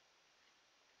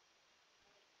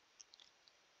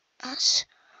 That's,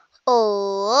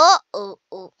 oh.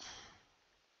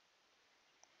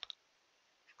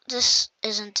 This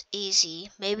isn't easy.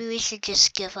 Maybe we should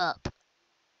just give up.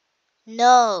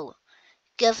 No.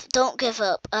 Don't give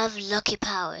up. I have lucky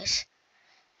powers.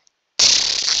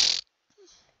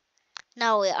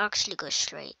 Now we actually go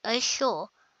straight. Are you sure?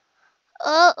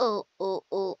 Oh.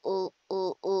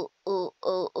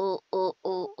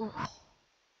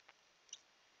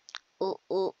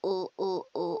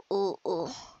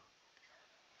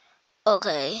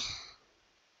 Okay.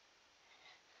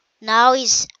 Now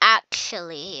he's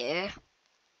actually here.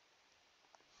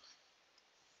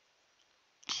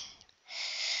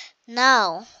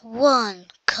 Now, one,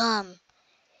 come,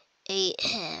 eat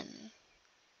him.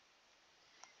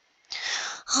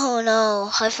 Oh no,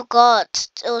 I forgot.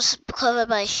 It was covered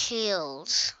by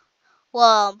shields.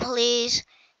 One, please,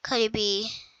 could you be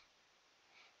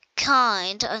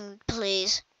kind and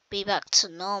please be back to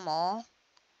normal?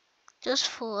 Just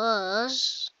for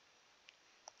us.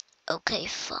 Okay,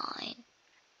 fine.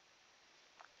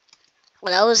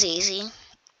 Well, that was easy.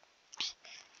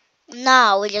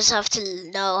 Now we just have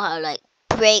to know how to like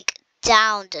break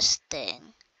down this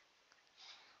thing.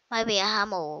 Maybe a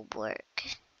hammer will work.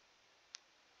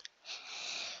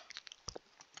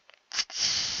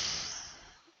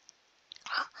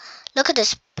 Look at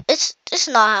this. It's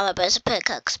not a hammer, but it's a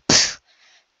pickaxe.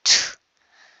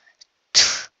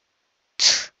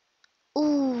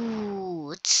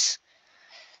 Ooh,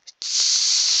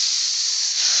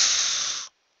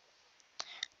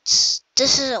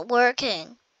 this isn't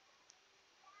working.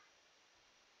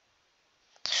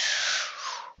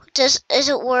 This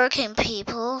isn't working,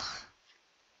 people.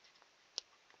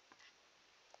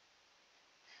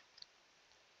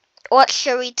 What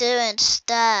should we do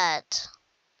instead?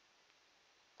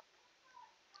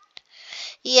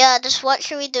 Yeah, just what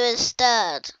should we do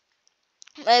instead?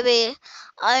 Maybe,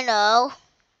 I know,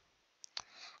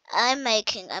 I'm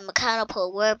making a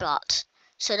mechanical robot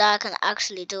so that I can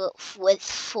actually do it with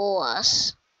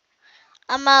force.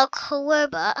 A mechanical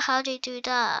robot? How do you do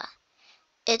that?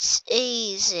 It's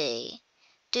easy.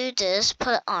 do this.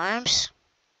 Put arms.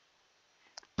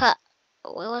 Put,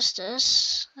 what was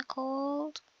this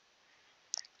called?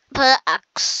 Put an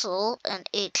axle in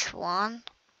each one.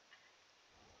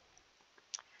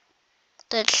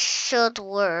 That should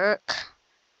work.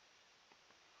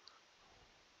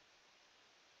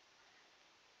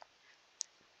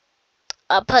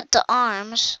 I put the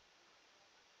arms.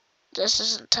 This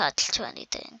isn't attached to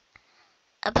anything.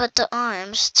 I put the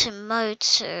arms to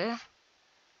motor.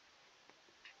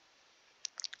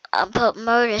 I put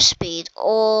motor speed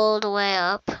all the way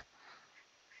up.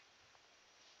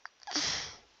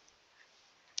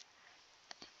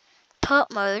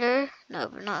 Put motor. No,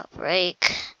 not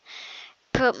brake.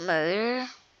 Put motor.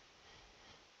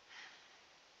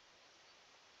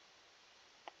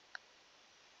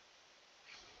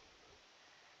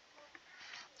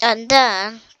 And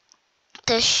then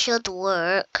this should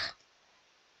work.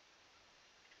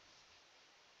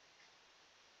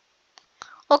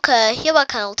 Okay, here are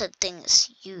kind of things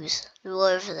use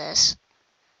over this.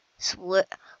 So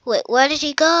wait, where did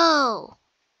he go?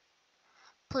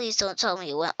 Please don't tell me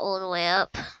he went all the way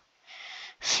up.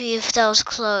 Phew, if that was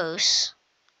close.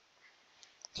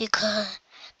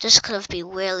 This could have been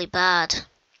really bad.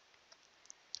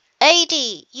 AD,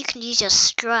 you can use your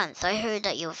strength. I heard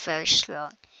that you're very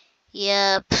strong.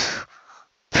 Yep.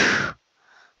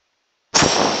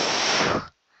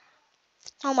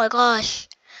 Oh my gosh.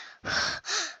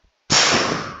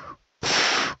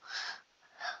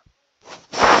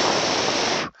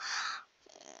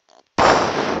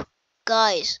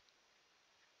 Guys.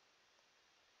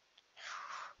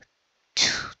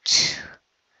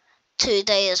 2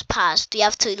 days passed. You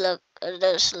have to look at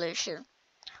the solution.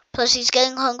 Plus, he's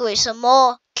getting hungry. Some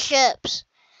more chips.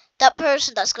 That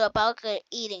person that's about to get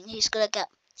eating, he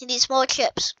needs more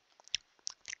chips.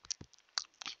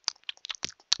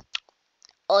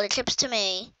 All the chips to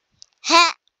me.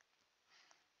 Ha!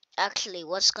 Actually,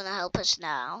 what's gonna help us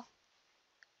now?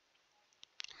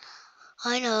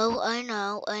 I know.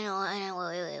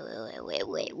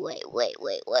 Wait.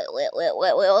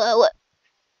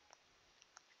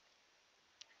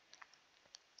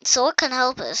 So what can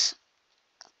help us?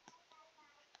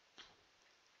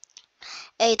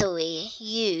 Either we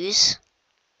use.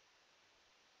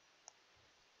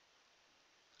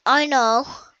 I know.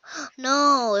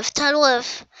 No, if that would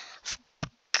have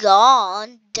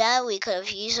gone, then we could have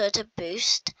used her to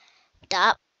boost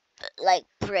that, like,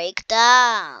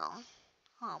 breakdown.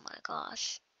 Oh my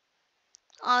gosh.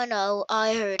 I know,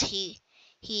 I heard he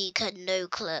could no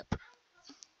clip.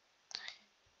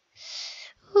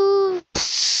 Oops.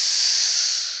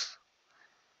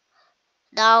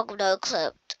 Now no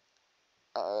clipped.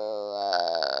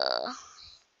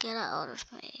 Get out of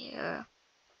here.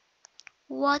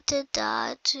 What did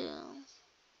I do?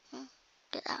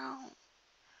 Get out.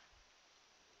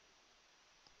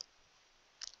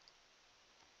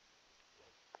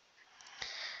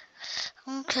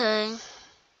 Okay.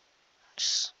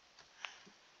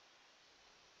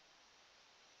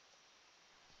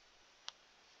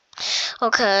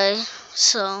 Okay,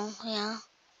 so, yeah.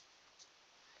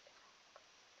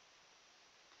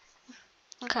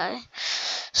 Okay,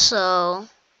 so,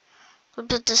 we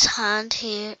put this hand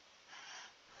here.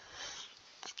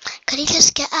 Could he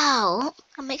just get out?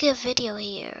 I'm making a video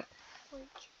here. Would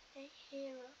they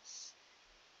hear us?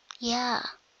 Yeah.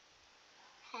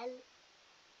 Hello.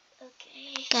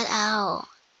 Okay. Get out.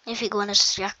 If you're going to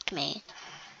distract me.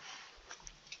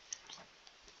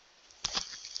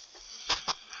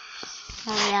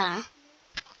 Oh, yeah.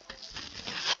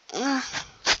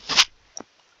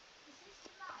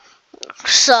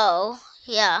 So,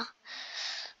 yeah.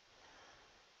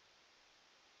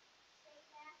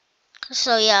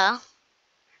 So, yeah.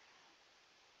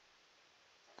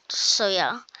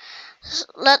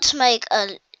 Let's make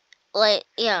a,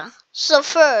 yeah. So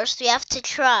first, we have to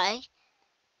try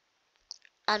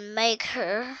and make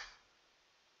her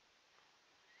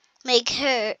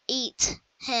eat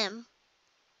him.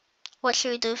 What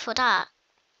should we do for that?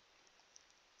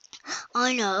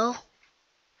 I know.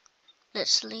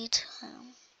 Let's lead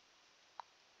him.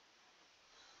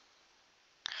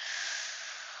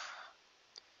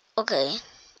 Okay.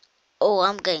 Oh,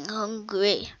 I'm getting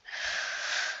hungry.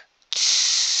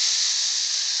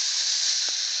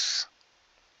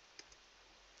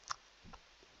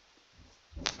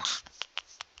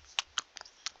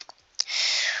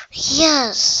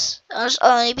 Yes, it's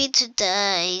only been 2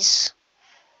 days.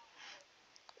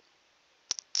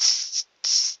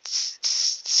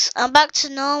 I'm back to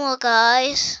normal,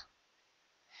 guys.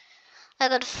 I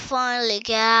could finally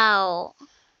get out.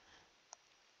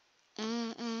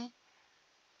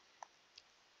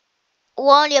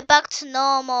 Well, you're back to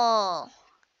normal.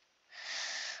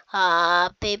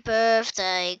 Happy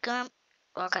birthday,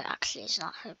 Okay, actually, it's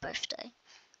not her birthday.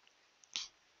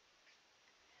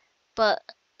 But,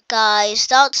 guys,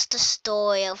 that's the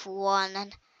story of one.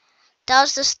 And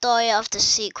that's the story of the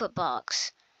secret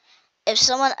box. If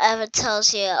someone ever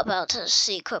tells you about a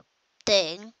secret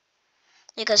thing,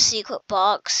 like a secret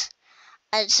box,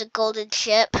 and it's a golden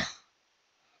chip,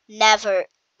 never,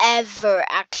 ever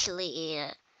actually eat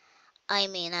it. I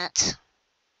mean it.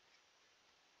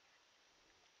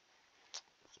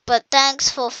 But thanks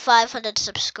for 500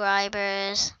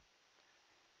 subscribers.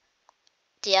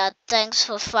 Yeah, thanks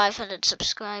for 500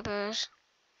 subscribers.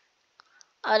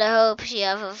 And I hope you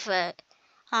have a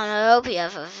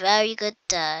very good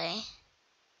day.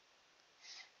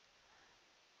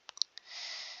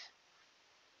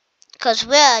 Because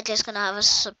we're just gonna have a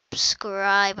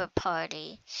subscriber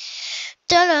party.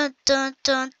 Dun dun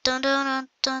dun dun dun dun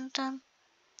dun dun.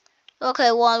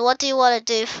 Okay, Juan, what do you want to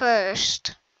do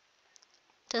first?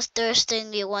 The first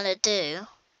thing you want to do?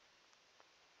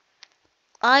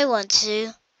 I want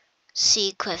to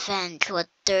seek revenge what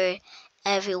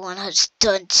everyone has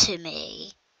done to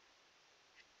me.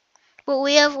 But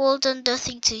we have all done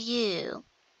nothing to you.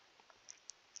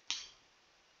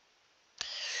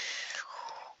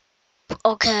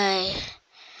 Okay,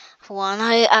 Juan,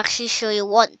 I actually sure you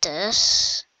want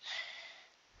this.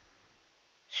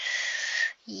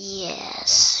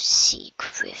 Yes, seek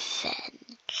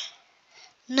revenge.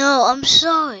 No, I'm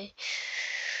sorry.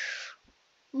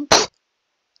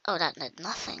 Oh, that did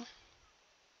nothing.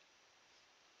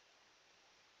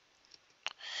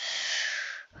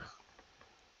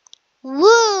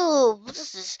 Woo!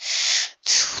 This is.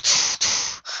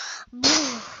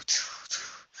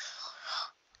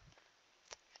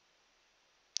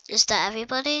 Is that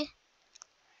everybody?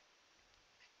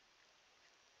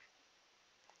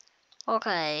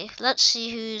 Okay, let's see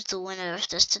who's the winner of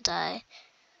this today.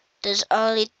 There's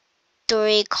only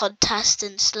 3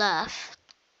 contestants left.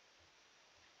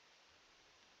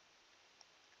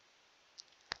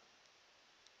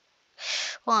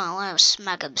 Wow, I want to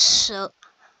smack him so.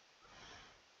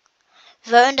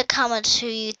 Vote in the comments who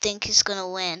you think is gonna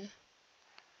win.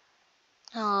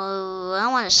 Oh, I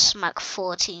want to smack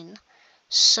 14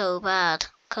 so bad,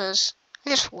 cause I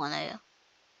just want to.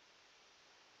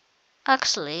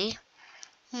 Actually,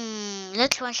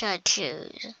 which one should I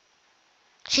choose?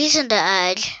 She's in the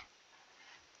edge,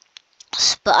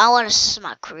 but I want to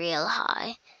smack real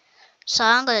high, so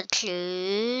I'm gonna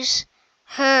choose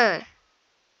her.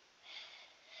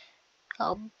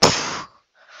 Oh,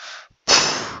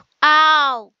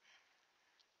 ow!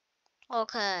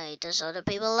 Okay, there's other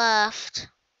people left.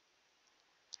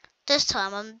 This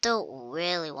time I don't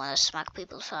really want to smack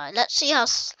people's high. Let's see how.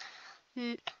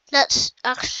 Let's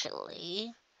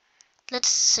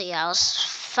see how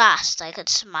fast I could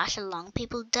smash along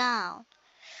people down.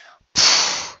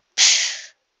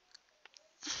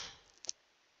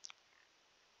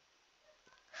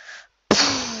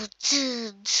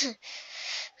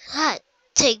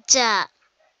 Take that.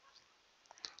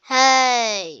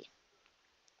 Hey.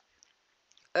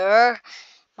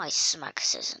 My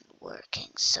smacks isn't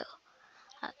working, so.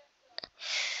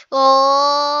 Oh,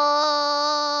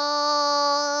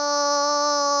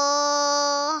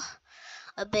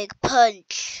 a big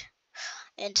punch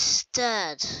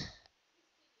instead.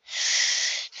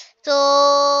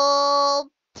 So.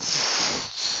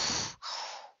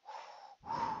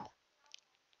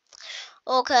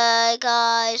 Okay,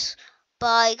 guys.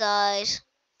 Bye, guys.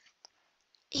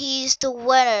 He's the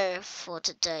winner for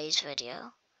today's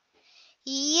video.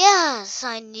 Yes,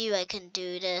 I knew I can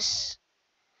do this.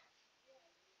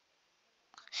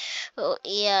 Oh,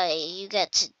 yeah, you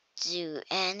get to do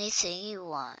anything you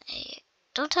want.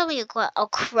 Don't tell me you got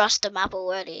across the map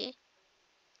already.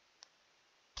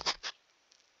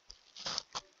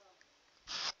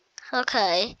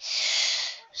 Okay.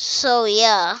 So,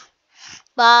 yeah.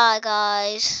 Bye,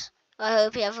 guys. I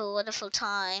hope you have a wonderful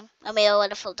time. I mean, a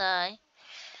wonderful day.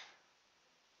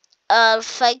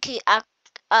 Thank you.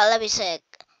 Let me say it.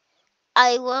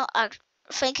 I will.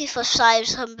 Thank you for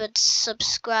 500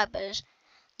 subscribers.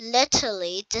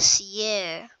 Literally this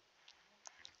year.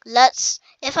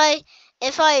 If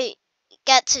I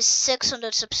get to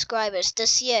 600 subscribers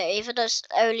this year, even though it's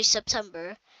early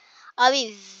September, I'll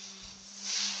be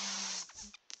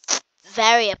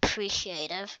very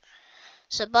appreciative.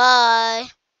 So bye.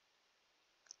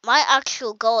 My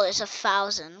actual goal is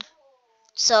 1,000.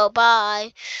 So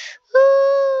bye.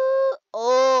 Woo!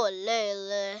 Oh,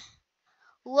 lele.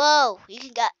 Whoa, you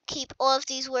can keep all of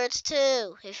these words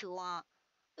too if you want.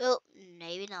 Oh,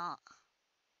 maybe not.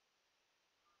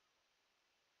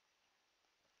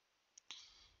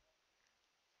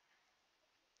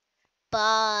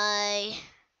 Bye.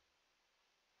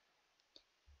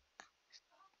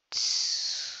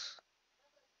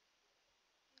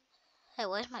 Hey,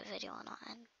 where's my video on?